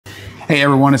Hey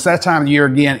everyone, it's that time of the year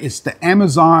again. It's the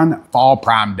Amazon Fall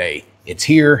Prime Day. It's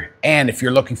here, and if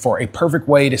you're looking for a perfect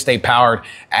way to stay powered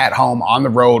at home, on the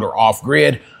road, or off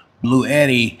grid,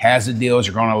 Bluetti has the deals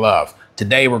you're gonna love.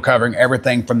 Today we're covering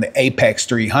everything from the Apex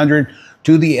 300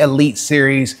 to the Elite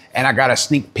Series, and I got a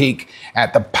sneak peek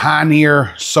at the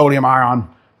Pioneer sodium ion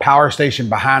power station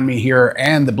behind me here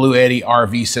and the Bluetti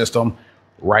RV system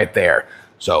right there.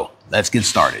 So let's get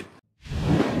started.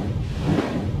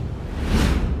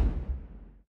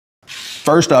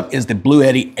 First up is the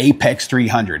Bluetti Apex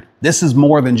 300. This is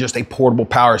more than just a portable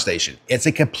power station. It's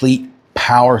a complete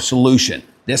power solution.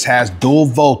 This has dual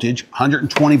voltage,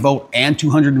 120 volt and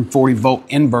 240 volt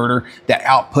inverter that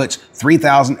outputs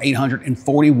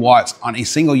 3,840 watts on a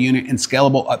single unit and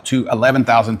scalable up to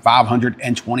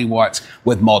 11,520 watts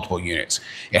with multiple units.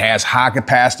 It has high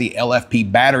capacity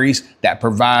LFP batteries that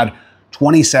provide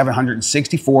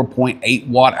 2,764.8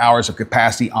 watt hours of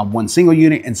capacity on one single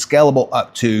unit and scalable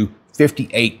up to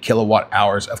 58 kilowatt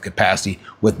hours of capacity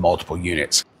with multiple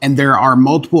units. And there are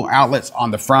multiple outlets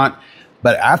on the front,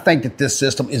 but I think that this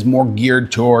system is more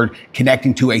geared toward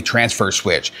connecting to a transfer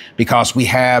switch because we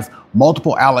have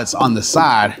multiple outlets on the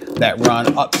side that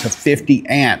run up to 50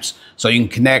 amps. So you can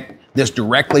connect this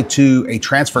directly to a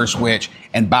transfer switch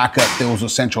and back up those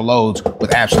essential loads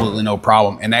with absolutely no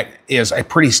problem. And that is a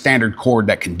pretty standard cord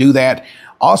that can do that.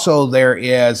 Also, there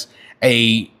is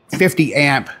a 50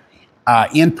 amp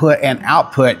input and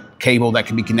output cable that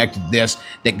can be connected to this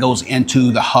that goes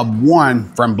into the Hub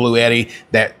 1 from Bluetti.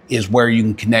 That is where you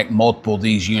can connect multiple of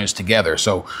these units together.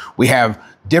 So we have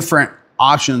different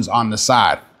options on the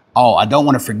side. Oh, I don't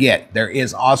want to forget, there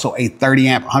is also a 30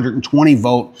 amp, 120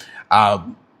 volt,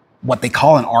 what they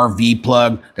call an RV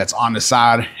plug that's on the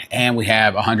side. And we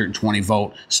have 120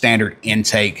 volt standard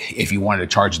intake if you wanted to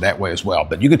charge it that way as well.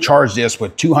 But you could charge this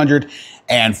with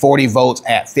 240 volts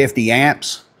at 50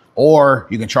 amps. Or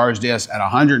you can charge this at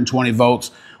 120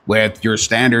 volts with your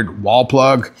standard wall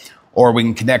plug, or we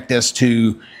can connect this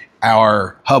to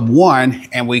our Hub 1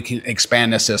 and we can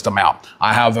expand this system out.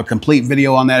 I have a complete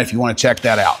video on that if you want to check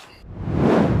that out.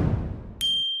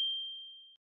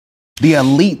 The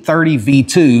Elite 30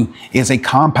 V2 is a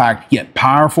compact yet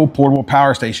powerful portable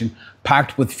power station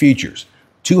packed with features.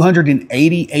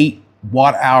 288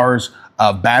 watt hours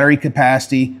of battery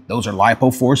capacity. Those are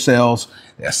LiPo 4 cells.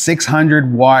 A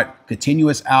 600 watt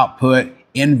continuous output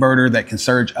inverter that can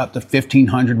surge up to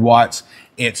 1,500 watts.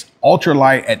 It's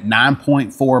ultralight at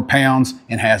 9.4 pounds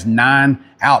and has 9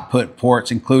 output ports,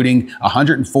 including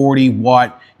 140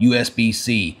 watt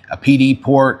USB-C, a PD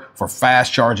port for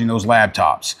fast charging those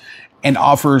laptops, and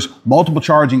offers multiple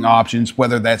charging options,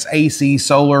 whether that's AC,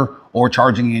 solar, or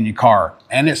charging in your car.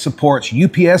 And it supports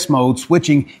UPS mode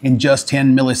switching in just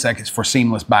 10 milliseconds for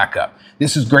seamless backup.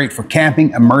 This is great for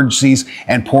camping, emergencies,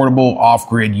 and portable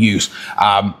off-grid use.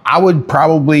 I would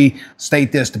probably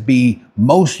state this to be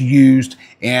most used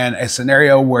in a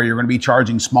scenario where you're going to be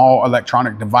charging small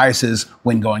electronic devices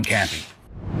when going camping.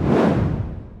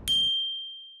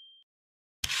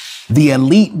 The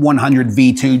Elite 100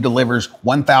 V2 delivers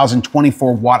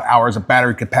 1,024 watt hours of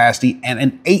battery capacity and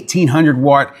an 1,800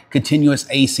 watt continuous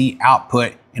AC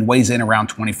output and weighs in around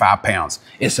 25 pounds.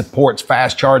 It supports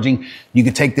fast charging. You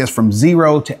can take this from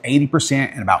 0 to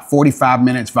 80% in about 45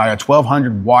 minutes via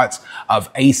 1,200 watts of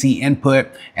AC input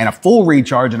and a full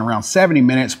recharge in around 70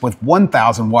 minutes with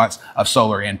 1,000 watts of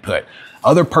solar input.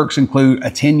 Other perks include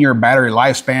a 10-year battery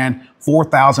lifespan,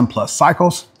 4,000 plus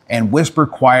cycles, and whisper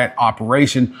quiet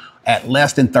operation at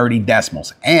less than 30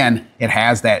 decibels. And it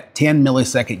has that 10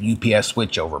 millisecond UPS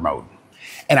switchover mode.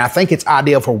 And I think it's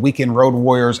ideal for weekend road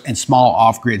warriors and small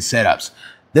off-grid setups.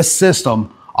 This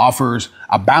system offers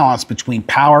a balance between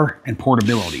power and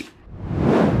portability.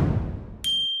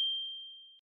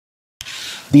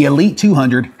 The Elite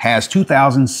 200 has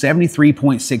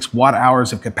 2,073.6 watt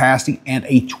hours of capacity and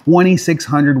a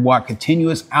 2,600 watt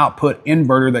continuous output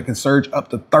inverter that can surge up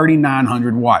to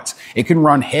 3,900 watts. It can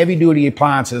run heavy duty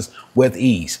appliances with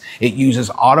ease. It uses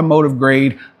automotive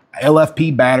grade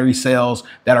LFP battery cells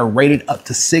that are rated up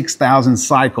to 6,000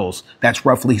 cycles. That's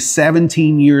roughly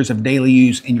 17 years of daily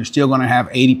use, and you're still going to have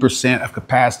 80% of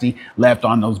capacity left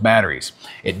on those batteries.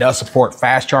 It does support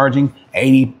fast charging,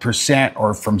 80%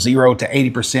 or from 0 to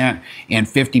 80% in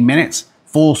 50 minutes,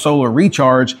 full solar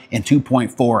recharge in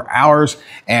 2.4 hours,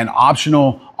 and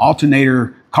optional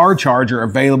alternator car charger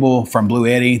available from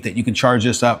Bluetti that you can charge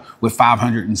this up with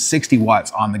 560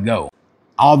 watts on the go.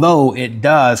 Although it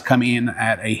does come in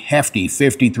at a hefty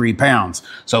 53 pounds.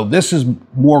 So this is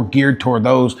more geared toward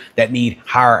those that need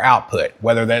higher output,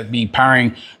 whether that be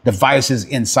powering devices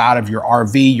inside of your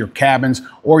RV, your cabins,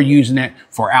 or using it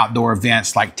for outdoor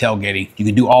events like tailgating. You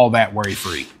can do all that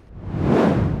worry-free.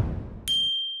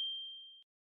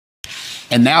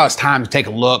 And now it's time to take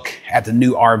a look at the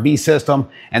new RV system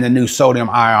and the new sodium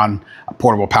ion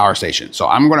portable power station. So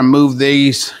I'm gonna move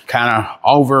these kind of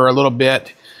over a little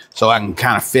bit so I can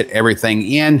kind of fit everything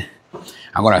in.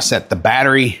 I'm gonna set the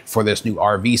battery for this new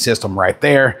RV system right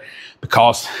there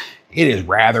because it is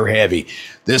rather heavy.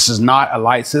 This is not a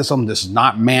light system. This is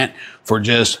not meant for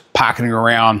just pocketing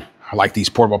around like these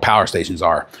portable power stations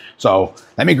are. So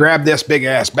let me grab this big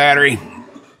ass battery.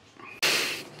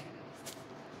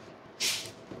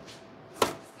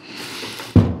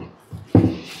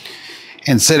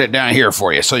 And set it down here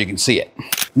for you so you can see it.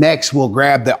 Next, we'll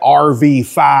grab the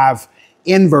RV5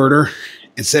 inverter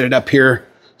and set it up here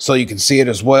so you can see it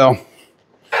as well.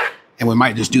 And we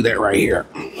might just do that right here.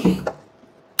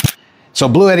 So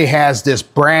Bluetti has this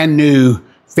brand new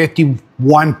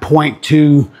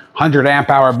 51.2 100 amp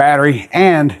hour battery,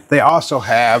 and they also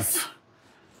have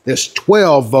this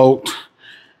 12 volt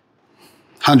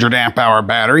 100 amp hour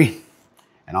battery.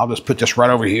 And I'll just put this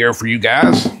right over here for you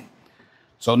guys.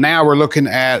 So now we're looking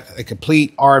at a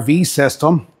complete RV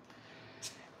system,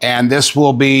 and this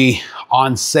will be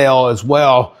on sale as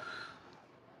well.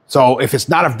 So if it's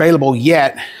not available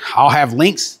yet, I'll have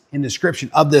links in the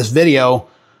description of this video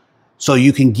so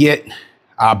you can get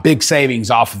big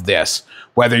savings off of this.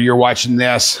 Whether you're watching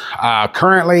this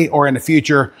currently or in the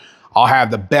future, I'll have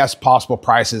the best possible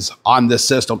prices on this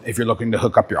system if you're looking to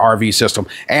hook up your RV system.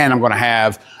 And I'm gonna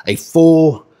have a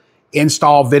full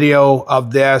install video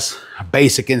of this, a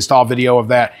basic install video of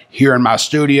that here in my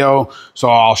studio. So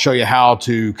I'll show you how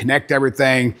to connect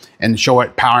everything and show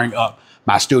it powering up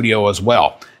my studio as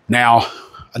well. Now,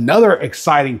 another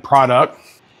exciting product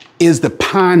is the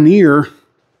Pioneer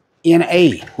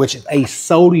NA, which is a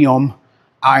sodium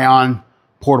ion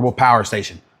portable power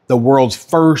station. The world's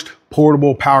first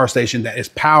portable power station that is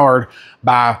powered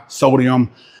by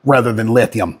sodium rather than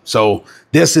lithium. So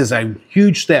this is a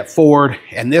huge step forward,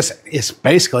 and this is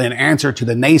basically an answer to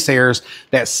the naysayers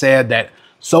that said that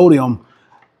sodium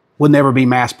would never be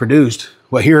mass produced.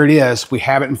 Well, here it is. We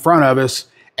have it in front of us,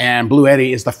 and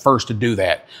Bluetti is the first to do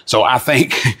that. So I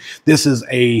think this is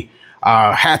a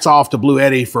hats off to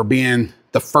Bluetti for being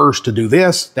the first to do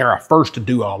this. They're a first to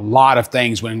do a lot of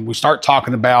things. When we start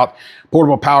talking about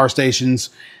portable power stations,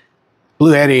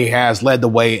 Bluetti has led the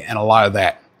way in a lot of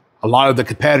that. A lot of the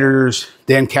competitors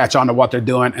then catch on to what they're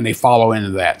doing and they follow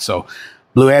into that. So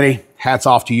Bluetti, hats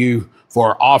off to you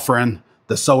for offering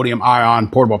the sodium ion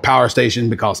portable power station,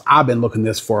 because I've been looking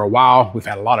this for a while. We've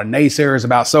had a lot of naysayers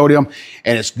about sodium,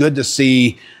 and it's good to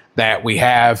see that we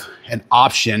have an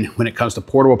option when it comes to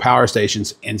portable power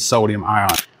stations in sodium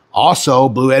ion. Also,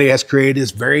 Bluetti has created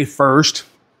his very first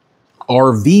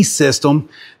RV system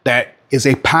that is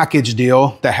a package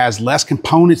deal that has less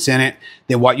components in it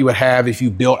than what you would have if you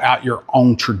built out your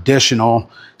own traditional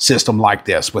system like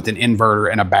this with an inverter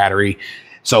and a battery.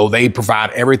 So they provide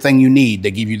everything you need.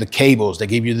 They give you the cables, they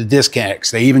give you the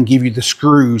disconnects, they even give you the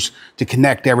screws to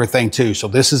connect everything to. So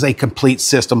this is a complete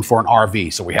system for an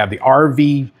RV. So we have the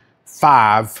RV5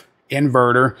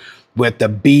 inverter with the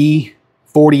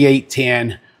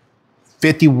B4810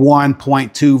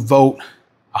 51.2 volt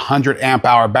 100 amp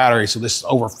hour battery. So this is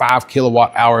over 5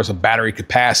 kilowatt hours of battery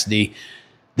capacity.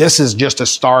 This is just a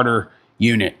starter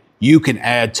unit. You can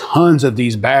add tons of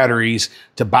these batteries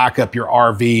to back up your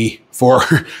RV for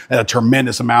a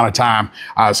tremendous amount of time,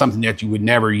 something that you would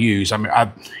never use. I mean,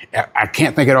 I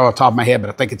can't think of it off the top of my head, but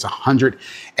I think it's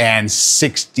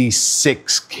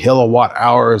 166 kilowatt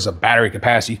hours of battery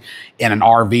capacity in an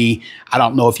RV. I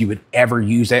don't know if you would ever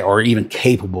use that or even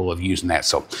capable of using that.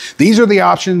 So these are the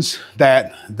options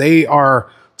that they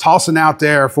are tossing out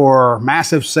there for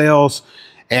massive sales.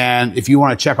 And if you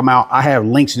want to check them out, I have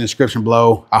links in the description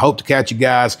below. I hope to catch you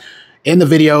guys in the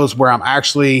videos where I'm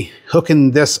actually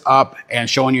hooking this up and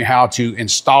showing you how to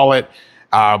install it,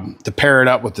 to pair it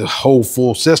up with the whole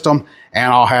full system.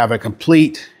 And I'll have a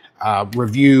complete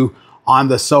review on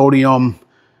the sodium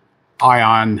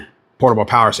ion portable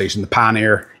power station, the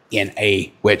Pioneer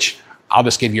NA, which I'll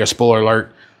just give you a spoiler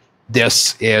alert.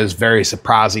 This is very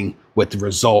surprising with the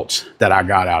results that I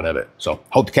got out of it. So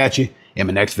hope to catch you in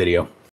my next video.